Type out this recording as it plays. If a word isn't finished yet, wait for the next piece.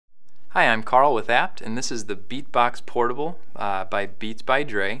Hi, I'm Carl with APT, and this is the Beatbox Portable by Beats by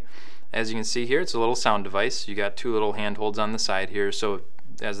Dre. As you can see here, it's a little sound device. You got two little handholds on the side here, so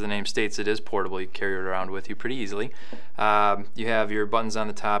as the name states, it is portable. You can carry it around with you pretty easily. You have your buttons on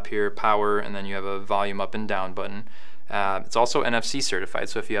the top here, power, and then you have a volume up and down button. It's also NFC certified,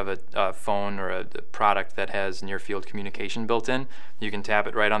 so if you have a phone or a product that has near-field communication built in, you can tap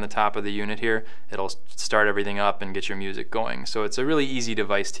it right on the top of the unit here. It'll start everything up and get your music going. So it's a really easy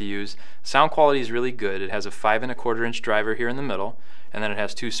device to use. Sound quality is really good. It has a 5 1/4 inch driver here in the middle, and then it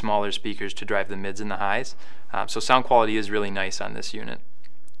has two smaller speakers to drive the mids and the highs. So sound quality is really nice on this unit.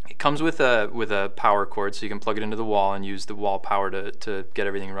 It comes with a power cord, so you can plug it into the wall and use the wall power to get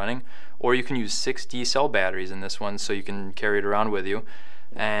everything running. Or you can use 6 D-cell batteries in this one, so you can carry it around with you.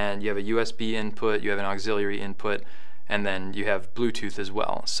 And you have a USB input, you have an auxiliary input, and then you have Bluetooth as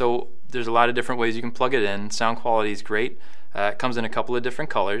well. So there's a lot of different ways you can plug it in. Sound quality is great. It comes in a couple of different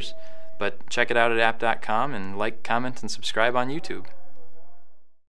colors, but check it out at apt.com and like, comment, and subscribe on YouTube.